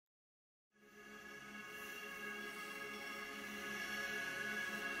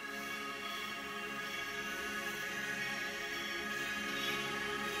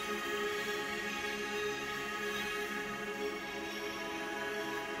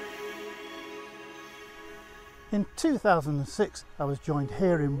In 2006, I was joined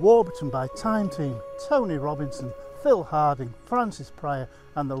here in Warburton by Time Team, Tony Robinson, Phil Harding, Francis Pryor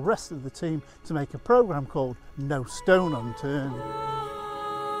and the rest of the team to make a programme called No Stone Unturned.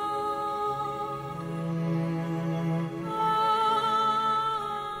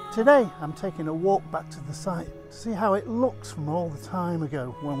 Today I'm taking a walk back to the site to see how it looks from all the time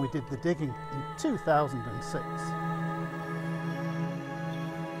ago when we did the digging in 2006.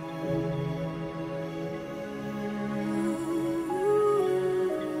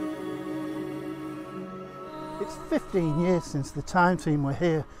 It's 15 years since the Time Team were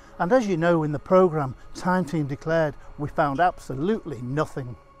here, and as you know in the programme, Time Team declared we found absolutely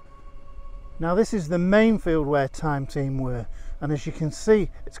nothing. Now this is the main field where Time Team were, and as you can see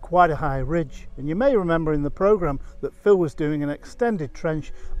it's quite a high ridge, and you may remember in the programme that Phil was doing an extended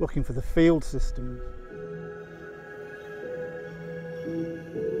trench looking for the field systems.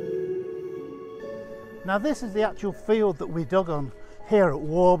 Now this is the actual field that we dug on here at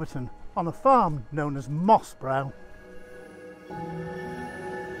Warburton, on a farm known as Moss Brow.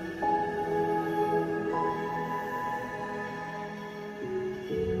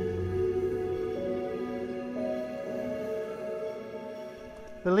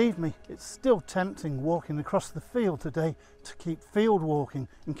 Believe me, it's still tempting walking across the field today to keep field walking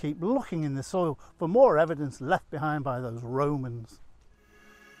and keep looking in the soil for more evidence left behind by those Romans.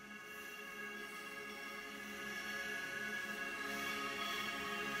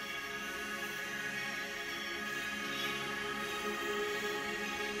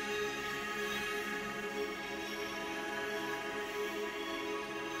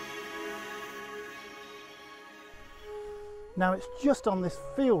 Now it's just on this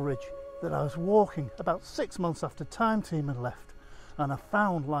field ridge that I was walking about 6 months after Time Team had left, and I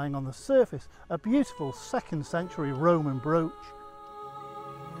found lying on the surface a beautiful 2nd century Roman brooch.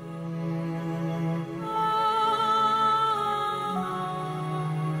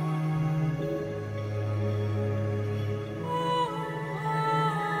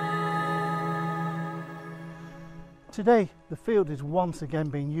 Today the field is once again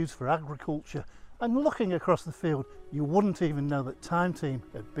being used for agriculture, and looking across the field you wouldn't even know that Time Team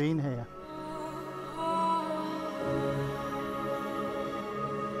had been here.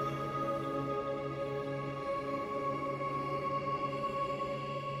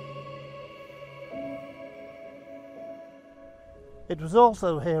 It was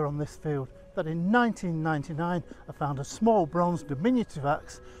also here on this field that in 1999 I found a small bronze diminutive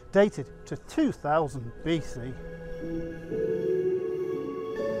axe dated to 2000 BC.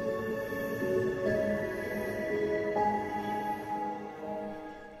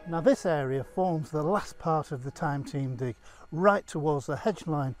 Now this area forms the last part of the Time Team dig, right towards the hedge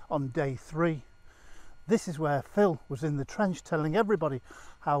line on day 3. This is where Phil was in the trench telling everybody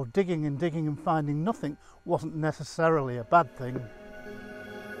how digging and finding nothing wasn't necessarily a bad thing.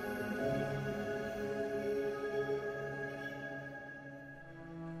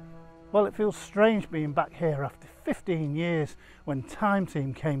 Well, it feels strange being back here after 15 years when Time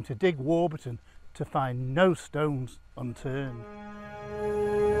Team came to dig Warburton to find no stones unturned.